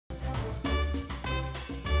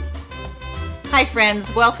Hi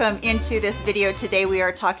friends, welcome into this video. Today we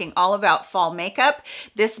are talking all about fall makeup.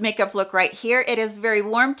 This makeup look right here, it is very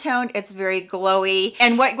warm toned, it's very glowy.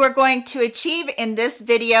 And what we're going to achieve in this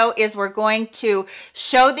video is we're going to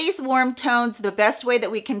show these warm tones the best way that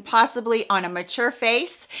we can possibly on a mature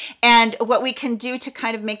face. And what we can do to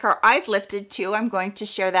kind of make our eyes lifted too, I'm going to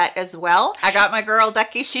share that as well. I got my girl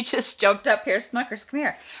Ducky, she just jumped up here. Smuckers, come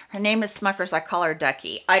here. Her name is Smuckers, I call her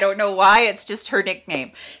Ducky. I don't know why, it's just her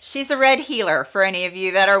nickname. She's a red healer. For any of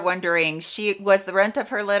you that are wondering, she was the runt of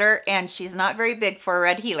her litter and she's not very big for a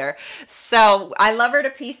red healer. So I love her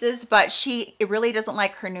to pieces, but she really doesn't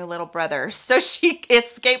like her new little brother. So she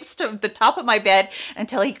escapes to the top of my bed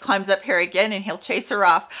until he climbs up here again and he'll chase her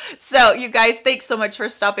off. So you guys, thanks so much for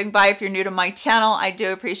stopping by. If you're new to my channel, I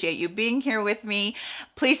do appreciate you being here with me.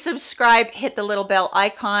 Please subscribe, hit the little bell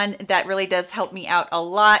icon. That really does help me out a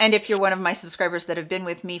lot. And if you're one of my subscribers that have been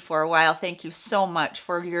with me for a while, thank you so much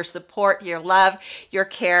for your support, your love, your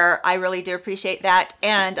care. I really do appreciate that.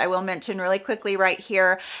 And I will mention really quickly right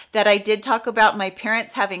here that I did talk about my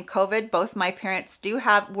parents having COVID. Both my parents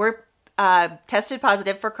were tested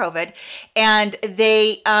positive for COVID, and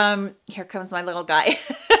they here comes my little guy.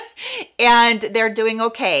 And they're doing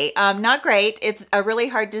okay. Not great. It's a really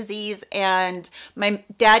hard disease, and my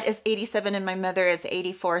dad is 87 and my mother is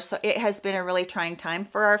 84, so it has been a really trying time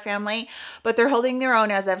for our family, but they're holding their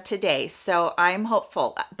own as of today, so I'm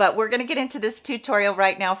hopeful. But we're going to get into this tutorial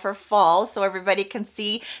right now for fall so everybody can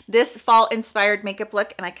see this fall inspired makeup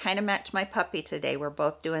look. And I kind of match my puppy today. We're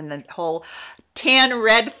both doing the whole tan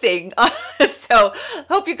red thing. So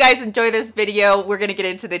hope you guys enjoy this video. We're going to get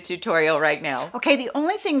into the tutorial right now. Okay, the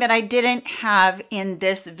only thing that I didn't have in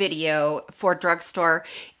this video for drugstore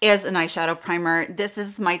is an eyeshadow primer. This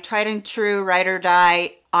is my tried and true ride or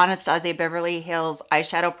die Anastasia Beverly Hills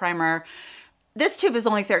eyeshadow primer. This tube is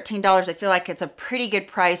only $13. I feel like it's a pretty good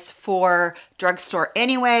price for drugstore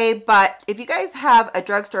anyway, but if you guys have a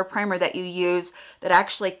drugstore primer that you use that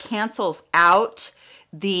actually cancels out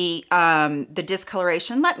the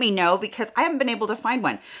discoloration, let me know, because I haven't been able to find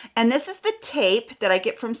one. And this is the tape that I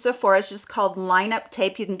get from Sephora. It's just called line-up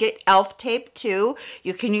tape. You can get e.l.f. tape too.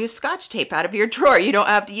 You can use Scotch tape out of your drawer. You don't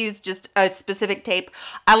have to use just a specific tape.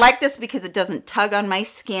 I like this because it doesn't tug on my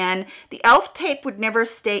skin. The e.l.f. tape would never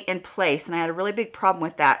stay in place, and I had a really big problem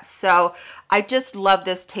with that. So I just love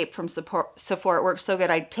this tape from Sephora. It works so good.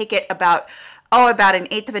 I take it about an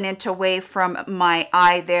 1/8 of an inch away from my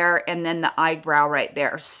eye there, and then the eyebrow right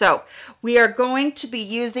there. So we are going to be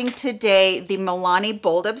using today the Milani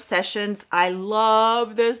Bold Obsessions. I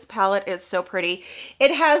love this palette. It's so pretty.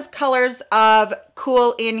 It has colors of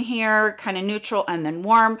cool in here, kind of neutral, and then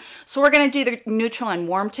warm. So we're going to do the neutral and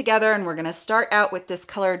warm together, and we're going to start out with this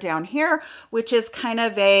color down here, which is kind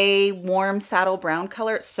of a warm saddle brown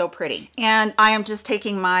color. It's so pretty. And I am just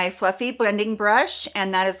taking my fluffy blending brush,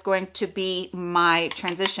 and that is going to be my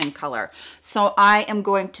transition color. So I am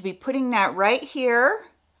going to be putting that right here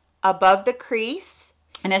above the crease.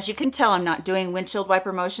 And as you can tell, I'm not doing windshield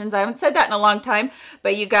wiper motions. I haven't said that in a long time,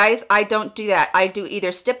 but you guys, I don't do that. I do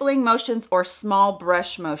either stippling motions or small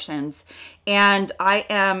brush motions. And I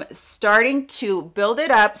am starting to build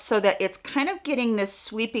it up so that it's kind of getting this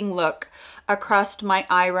sweeping look across my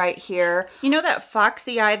eye right here. You know that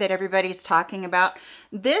foxy eye that everybody's talking about?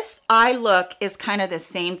 This eye look is kind of the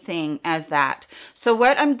same thing as that. So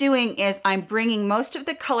what I'm doing is I'm bringing most of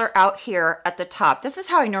the color out here at the top. This is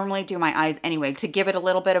how I normally do my eyes anyway, to give it a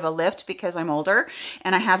little bit of a lift because I'm older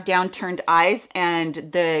and I have downturned eyes, and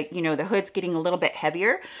the hood's getting a little bit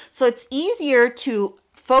heavier. So it's easier to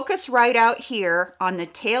focus right out here on the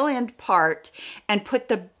tail end part and put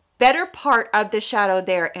the better part of the shadow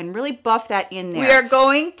there and really buff that in there. We are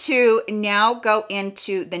going to now go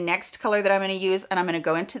into the next color that I'm going to use, and I'm going to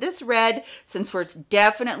go into this red since we're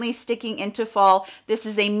definitely sticking into fall. This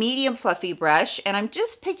is a medium fluffy brush, and I'm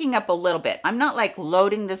just picking up a little bit. I'm not like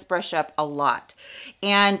loading this brush up a lot.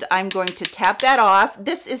 And I'm going to tap that off.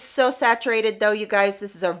 This is so saturated though, you guys.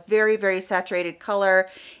 This is a very, very saturated color,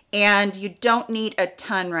 and you don't need a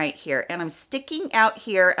ton right here. And I'm sticking out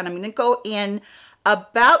here, and I'm going to go in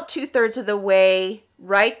about 2/3 of the way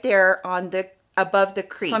right there on the above the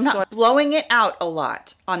crease. So I'm not blowing it out a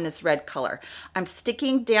lot on this red color. I'm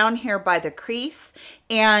sticking down here by the crease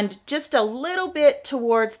and just a little bit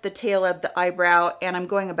towards the tail of the eyebrow, and I'm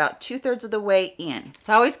going about 2/3 of the way in. It's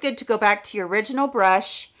always good to go back to your original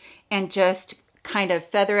brush and just kind of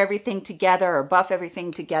feather everything together or buff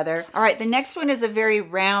everything together. All right, the next one is a very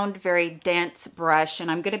round, very dense brush, and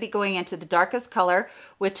I'm going to be going into the darkest color,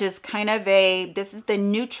 which is kind of this is the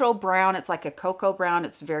neutral brown. It's like a cocoa brown.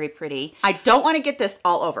 It's very pretty. I don't want to get this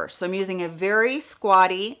all over, so I'm using a very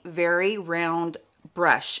squatty, very round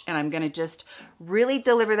brush, and I'm gonna just really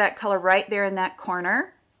deliver that color right there in that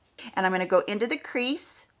corner. And I'm gonna go into the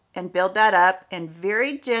crease and build that up and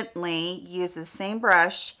very gently use the same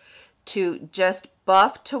brush to just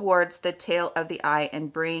buff towards the tail of the eye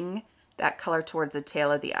and bring that color towards the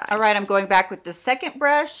tail of the eye. All right, I'm going back with the second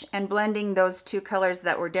brush and blending those two colors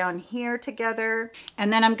that were down here together.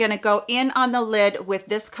 And then I'm gonna go in on the lid with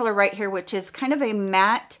this color right here, which is kind of a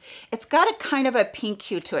matte. It's got a kind of a pink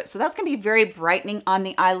hue to it. So that's gonna be very brightening on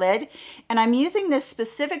the eyelid. And I'm using this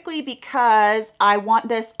specifically because I want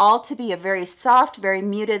this all to be a very soft, very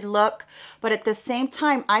muted look. But at the same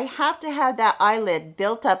time, I have to have that eyelid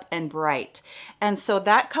built up and bright. And so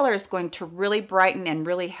that color is going to really brighten and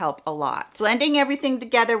really help a lot. Blending everything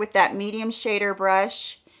together with that medium shader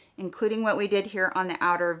brush, including what we did here on the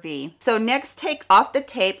outer V. So next, take off the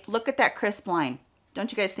tape. Look at that crisp line.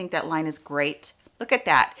 Don't you guys think that line is great? Look at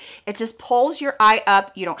that. It just pulls your eye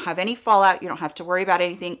up. You don't have any fallout. You don't have to worry about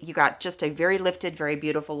anything. You got just a very lifted, very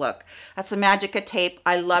beautiful look. That's the magic of tape.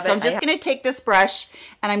 I love it. So I'm just going to take this brush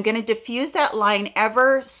and I'm going to diffuse that line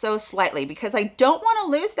ever so slightly because I don't want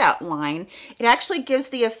to lose that line. It actually gives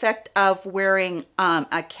the effect of wearing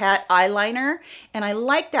a cat eyeliner, and I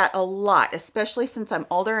like that a lot, especially since I'm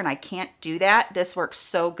older and I can't do that. This works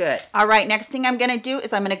so good. All right, next thing I'm going to do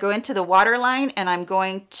is I'm going to go into the waterline and I'm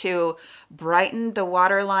going to brighten the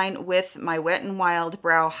waterline with my Wet n Wild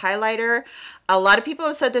brow highlighter. A lot of people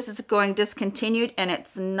have said this is going discontinued, and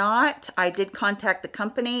it's not. I did contact the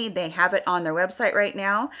company. They have it on their website right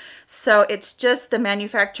now. So it's just the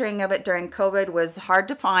manufacturing of it during COVID was hard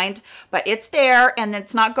to find, but it's there and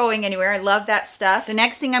it's not going anywhere. I love that stuff. The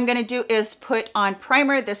next thing I'm going to do is put on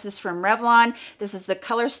primer. This is from Revlon. This is the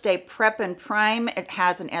Color Stay Prep and Prime. It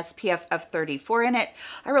has an SPF of 34 in it.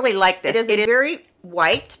 I really like this. It is a very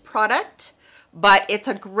white product, but it's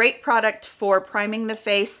a great product for priming the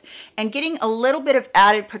face and getting a little bit of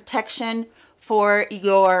added protection for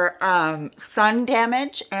your sun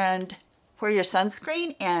damage and for your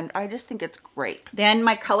sunscreen, and I just think it's great. Then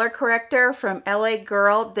my color corrector from LA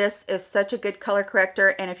Girl. This is such a good color corrector,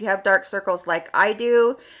 and if you have dark circles like I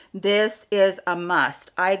do, this is a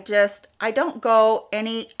must. I don't go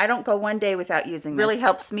one day without using this. It really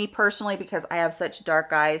helps me personally because I have such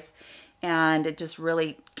dark eyes, and it just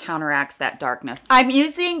really counteracts that darkness. I'm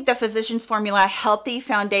using the Physicians Formula Healthy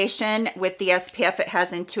Foundation with the SPF it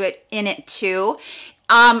has in it too.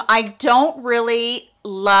 I don't really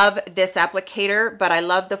love this applicator, but I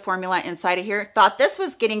love the formula inside of here. Thought this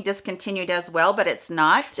was getting discontinued as well, but it's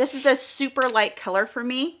not. This is a super light color for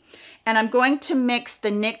me. And I'm going to mix the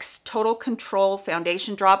NYX Total Control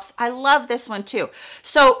foundation drops. I love this one too.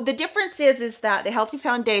 So the difference is that the Healthy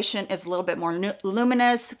Foundation is a little bit more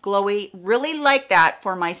luminous, glowy. Really like that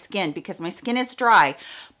for my skin because my skin is dry,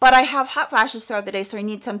 but I have hot flashes throughout the day, so I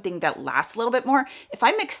need something that lasts a little bit more. If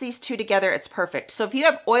I mix these two together, it's perfect. So if you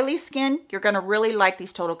have oily skin, you're gonna really like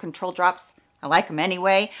these Total Control drops. I like them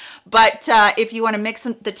anyway, but if you wanna mix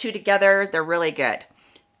the two together, they're really good.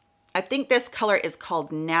 I think this color is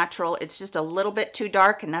called Natural. It's just a little bit too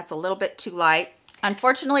dark, and that's a little bit too light.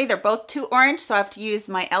 Unfortunately, they're both too orange, so I have to use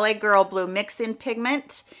my LA Girl Blue Mix-In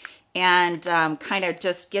Pigment and kind of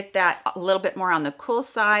just get that a little bit more on the cool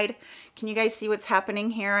side. Can you guys see what's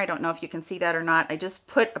happening here? I don't know if you can see that or not. I just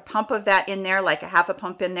put a pump of that in there, like a half a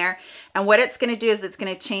pump in there. And what it's gonna do is it's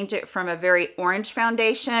gonna change it from a very orange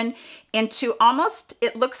foundation into almost,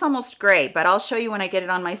 it looks almost gray, but I'll show you when I get it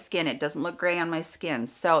on my skin. It doesn't look gray on my skin.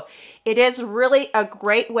 So it is really a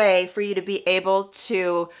great way for you to be able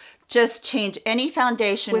to just change any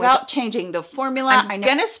foundation without changing the formula. I'm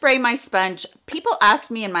gonna spray my sponge. People asked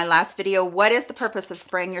me in my last video, what is the purpose of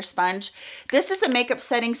spraying your sponge? This is a makeup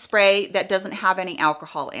setting spray that doesn't have any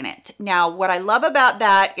alcohol in it. Now, what I love about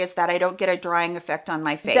that is that I don't get a drying effect on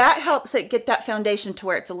my face. That helps it get that foundation to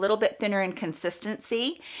where it's a little bit thinner in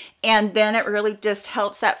consistency. And then it really just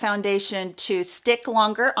helps that foundation to stick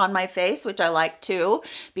longer on my face, which I like too,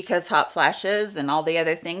 because hot flashes and all the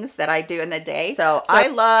other things that I do in the day. So I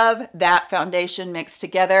love that foundation mixed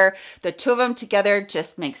together. The two of them together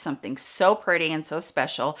just makes something so pretty and so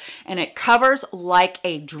special, and it covers like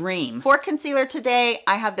a dream. For concealer today,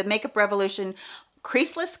 I have the Makeup Revolution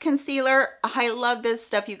Creaseless Concealer. I love this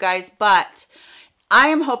stuff, you guys, but I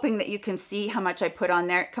am hoping that you can see how much I put on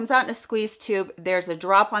there. It comes out in a squeeze tube. There's a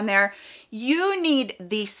drop on there. You need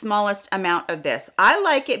the smallest amount of this. I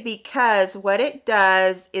like it because what it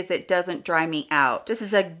does is it doesn't dry me out. This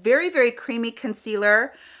is a very, very creamy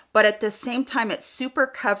concealer, but at the same time, it's super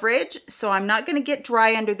coverage, so I'm not gonna get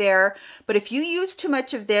dry under there. But if you use too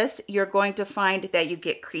much of this, you're going to find that you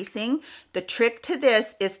get creasing. The trick to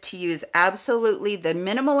this is to use absolutely the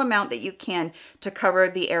minimal amount that you can to cover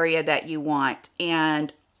the area that you want.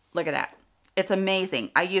 And look at that. It's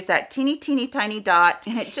amazing. I use that teeny tiny dot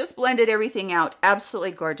and it just blended everything out.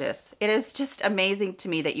 Absolutely gorgeous. It is just amazing to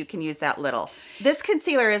me that you can use that little. This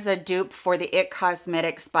concealer is a dupe for the IT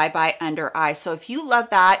Cosmetics Bye Bye Under Eye. So if you love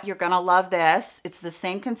that, you're gonna love this. It's the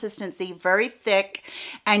same consistency, very thick,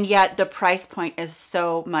 and yet the price point is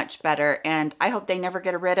so much better. And I hope they never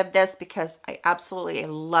get rid of this because I absolutely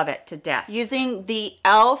love it to death. Using the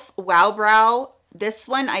e.l.f. Wow Brow. This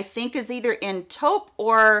one I think is either in taupe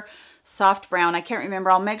or soft brown. I can't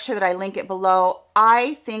remember. I'll make sure that I link it below.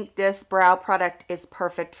 I think this brow product is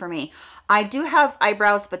perfect for me. I do have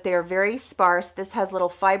eyebrows, but they are very sparse. This has little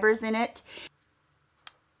fibers in it.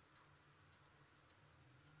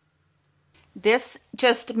 This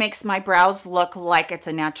just makes my brows look like it's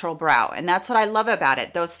a natural brow. And that's what I love about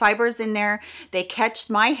it. Those fibers in there, they catch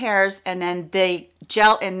my hairs, and then the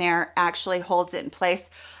gel in there actually holds it in place.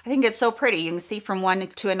 I think it's so pretty. You can see from one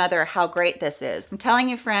to another how great this is. I'm telling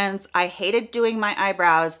you, friends, I hated doing my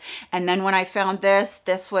eyebrows. And then when I found this,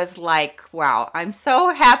 this was like, wow, I'm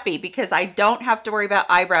so happy because I don't have to worry about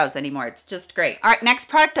eyebrows anymore. It's just great. All right, next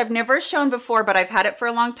product I've never shown before, but I've had it for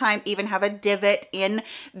a long time, even have a divot in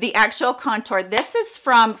the actual contour. This is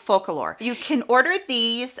from Focallure. You can order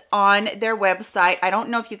these on their website. I don't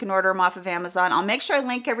know if you can order them off of Amazon. I'll make sure I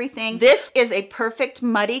link everything. This is a perfect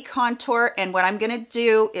muddy contour, and what I'm gonna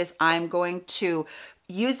do is I'm going to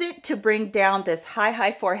use it to bring down this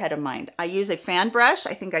high forehead of mine. I use a fan brush.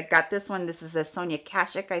 I think I got this one. This is a Sonia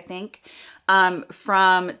Kashuk, I think,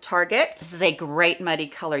 from Target. This is a great muddy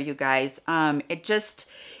color, you guys. It just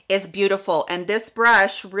is beautiful. And this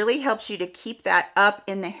brush really helps you to keep that up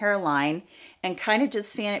in the hairline and kind of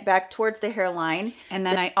just fan it back towards the hairline. And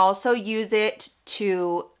then I also use it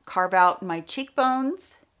to carve out my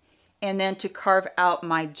cheekbones and then to carve out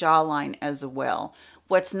my jawline as well.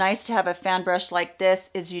 What's nice to have a fan brush like this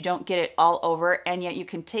is you don't get it all over, and yet you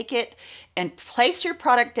can take it and place your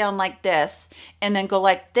product down like this and then go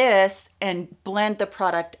like this and blend the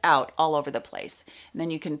product out all over the place. And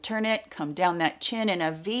then you can turn it, come down that chin in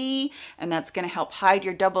a V, and that's gonna help hide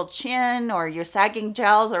your double chin or your sagging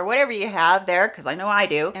jowls or whatever you have there, because I know I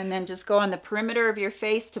do. And then just go on the perimeter of your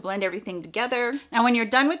face to blend everything together. Now when you're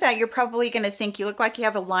done with that, you're probably gonna think you look like you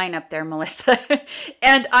have a line up there, Melissa.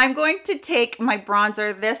 And I'm going to take my bronzer.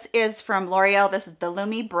 This is from L'Oreal. This is the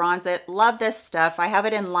Lumi Bronzer. Love this stuff. I have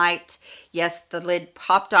it in light. Yes, the lid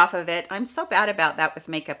popped off of it. I'm so bad about that with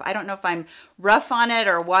makeup. I don't know if I'm rough on it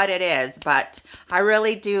or what it is, but I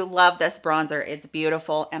really do love this bronzer. It's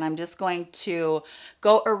beautiful. And I'm just going to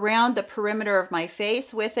go around the perimeter of my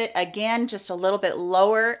face with it. Again, just a little bit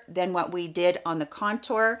lower than what we did on the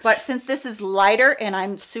contour. But since this is lighter and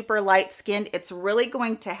I'm super light skinned, it's really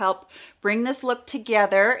going to help bring this look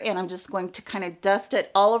together. And I'm just going to kind of dust it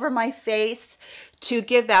all over my face to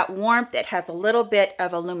give that warmth. It has a little bit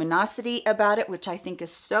of a luminosity about it, which I think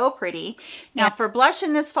is so pretty. Now for blush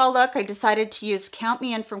in this fall look, I decided to use Count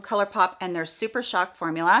Me In from ColourPop and their Super Shock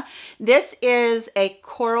formula. This is a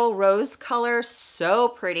coral rose color, so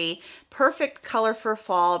pretty. Perfect color for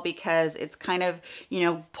fall because it's kind of, you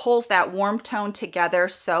know, pulls that warm tone together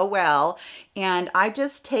so well. And I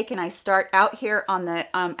just take and I start out here on the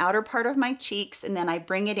outer part of my cheeks, and then I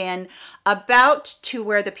bring it in about to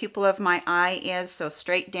where the pupil of my eye is, so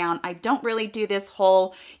straight down. I don't really do this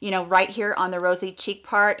whole, you know, right here on the rosy cheek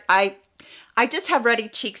part. I just have ruddy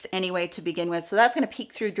cheeks anyway to begin with, so that's going to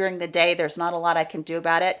peek through during the day. There's not a lot I can do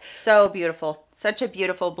about it. So beautiful. Such a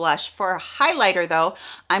beautiful blush. For a highlighter though,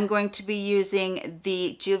 I'm going to be using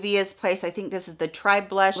the Juvia's Place. I think this is the Tribe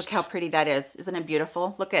blush. Look how pretty that is. Isn't it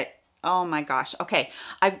beautiful? Look at, oh my gosh. Okay,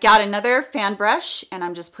 I've got another fan brush and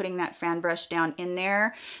I'm just putting that fan brush down in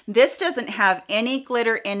there. This doesn't have any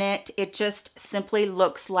glitter in it. It just simply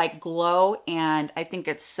looks like glow, and I think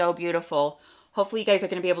it's so beautiful. Hopefully you guys are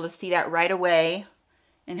going to be able to see that right away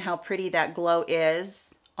and how pretty that glow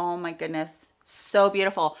is. Oh my goodness, so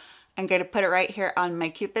beautiful. I'm going to put it right here on my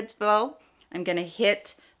Cupid's bow. I'm going to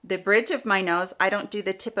hit the bridge of my nose. I don't do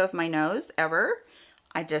the tip of my nose ever.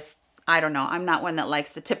 I don't know. I'm not one that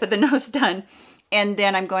likes the tip of the nose done. And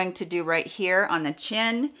then I'm going to do right here on the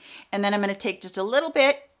chin. And then I'm going to take just a little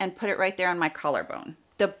bit and put it right there on my collarbone.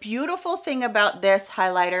 The beautiful thing about this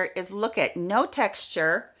highlighter is, look at, no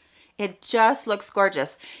texture. It just looks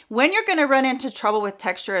gorgeous. When you're gonna run into trouble with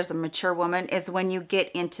texture as a mature woman is when you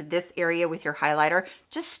get into this area with your highlighter.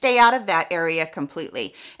 Just stay out of that area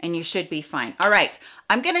completely and you should be fine. All right,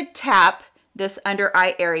 I'm gonna tap this under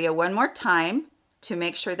eye area one more time to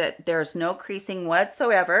make sure that there's no creasing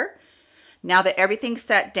whatsoever. Now that everything's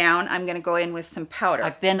set down, I'm gonna go in with some powder.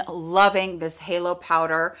 I've been loving this halo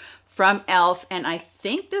powder from e.l.f. and I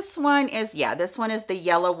think this one is, yeah, this one is the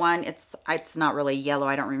yellow one. It's not really yellow.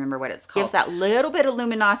 I don't remember what it's called. Gives that little bit of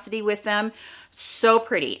luminosity with them. So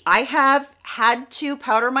pretty. I have had to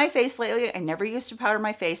powder my face lately. I never used to powder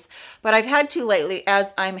my face, but I've had to lately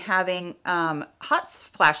as I'm having hot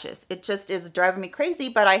flashes. It just is driving me crazy,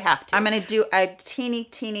 but I have to. I'm gonna do a teeny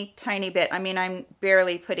tiny bit. I mean, I'm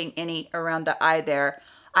barely putting any around the eye there.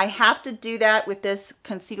 I have to do that with this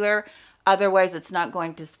concealer. Otherwise, it's not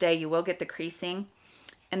going to stay. You will get the creasing.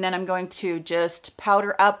 And then I'm going to just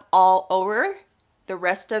powder up all over the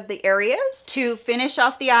rest of the areas. To finish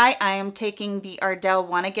off the eye, I am taking the Ardell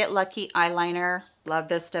Wanna Get Lucky eyeliner. Love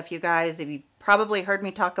this stuff, you guys. You've probably heard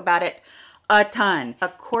me talk about it a ton. A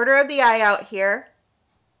quarter of the eye out here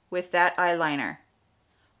with that eyeliner.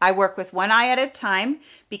 I work with one eye at a time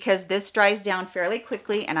because this dries down fairly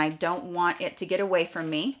quickly and I don't want it to get away from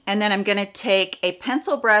me. And then I'm gonna take a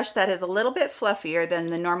pencil brush that is a little bit fluffier than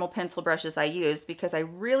the normal pencil brushes I use because I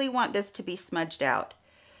really want this to be smudged out.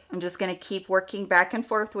 I'm just gonna keep working back and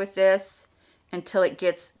forth with this until it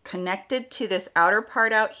gets connected to this outer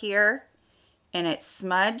part out here and it's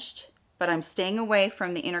smudged, but I'm staying away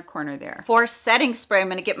from the inner corner there. For setting spray, I'm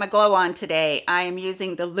gonna get my glow on today. I am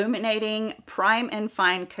using the Illuminating Prime and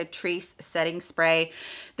Fine Catrice setting spray.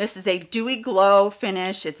 This is a dewy glow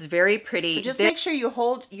finish. It's very pretty. So just make sure you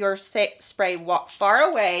hold your spray far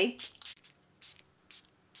away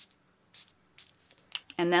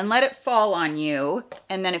and then let it fall on you.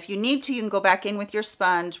 And then if you need to, you can go back in with your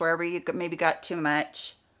sponge wherever you maybe got too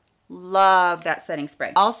much. Love that setting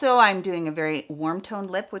spray. Also, I'm doing a very warm toned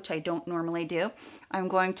lip, which I don't normally do. I'm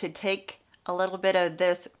going to take a little bit of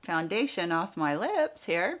this foundation off my lips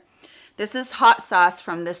here. This is Hot Sauce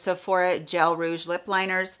from the Sephora Gel Rouge Lip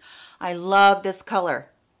Liners. I love this color.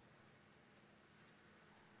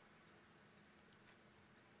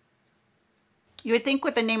 You would think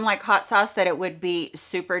with a name like Hot Sauce that it would be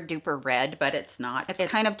super duper red, but it's not. It's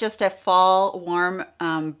kind of just a fall, warm,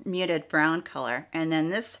 muted brown color. And then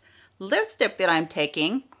this lipstick that I'm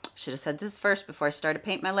taking, should have said this first before I started to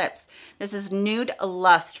paint my lips. This is Nude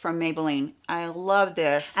Lust from Maybelline. I love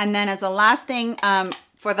this. And then as a last thing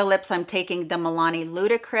for the lips, I'm taking the Milani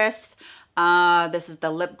Ludicrous. This is the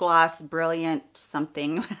Lip Gloss Brilliant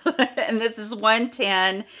something. And this is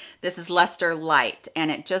 110. This is Luster Light. And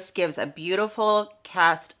it just gives a beautiful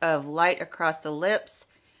cast of light across the lips.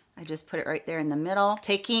 I just put it right there in the middle.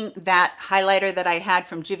 Taking that highlighter that I had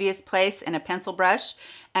from Juvia's Place and a pencil brush,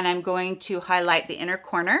 and I'm going to highlight the inner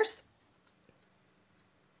corners.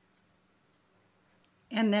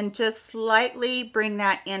 And then just slightly bring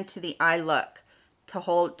that into the eye look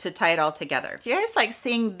to tie it all together. Do you guys like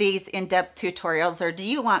seeing these in-depth tutorials, or do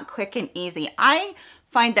you want quick and easy? I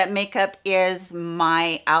find that makeup is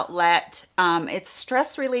my outlet. It's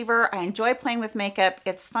stress reliever. I enjoy playing with makeup.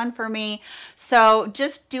 It's fun for me. So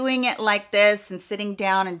just doing it like this and sitting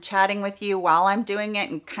down and chatting with you while I'm doing it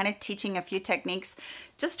and kind of teaching a few techniques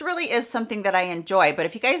just really is something that I enjoy. But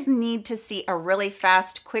if you guys need to see a really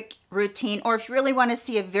fast, quick routine, or if you really want to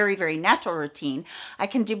see a very, very natural routine, I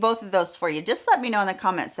can do both of those for you. Just let me know in the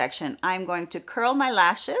comment section. I'm going to curl my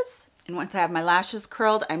lashes. And once I have my lashes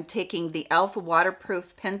curled, I'm taking the e.l.f.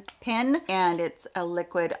 waterproof pen, and it's a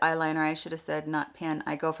liquid eyeliner. I should have said not pen.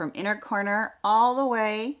 I go from inner corner all the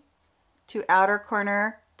way to outer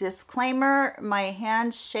corner. Disclaimer, my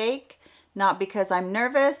hands shake, not because I'm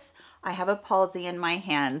nervous. I have a palsy in my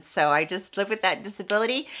hands, so I just live with that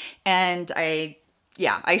disability, and I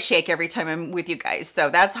shake every time I'm with you guys, so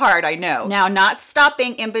that's hard, I know. Now, not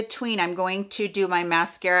stopping in between, I'm going to do my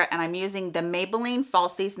mascara, and I'm using the Maybelline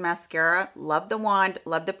Falsies mascara. Love the wand,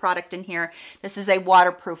 love the product in here. This is a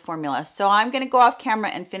waterproof formula, so I'm gonna go off camera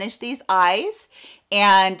and finish these eyes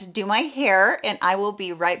and do my hair, and I will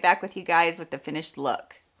be right back with you guys with the finished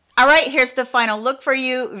look. All right, here's the final look for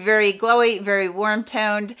you. Very glowy, very warm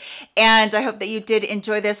toned, and I hope that you did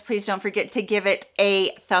enjoy this. Please don't forget to give it a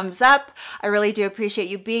thumbs up. I really do appreciate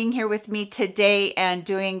you being here with me today and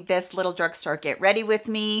doing this little drugstore get ready with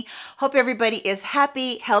me. Hope everybody is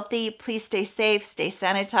happy, healthy. Please stay safe, stay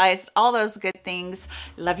sanitized, all those good things.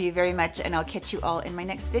 Love you very much, and I'll catch you all in my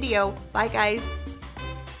next video. Bye, guys.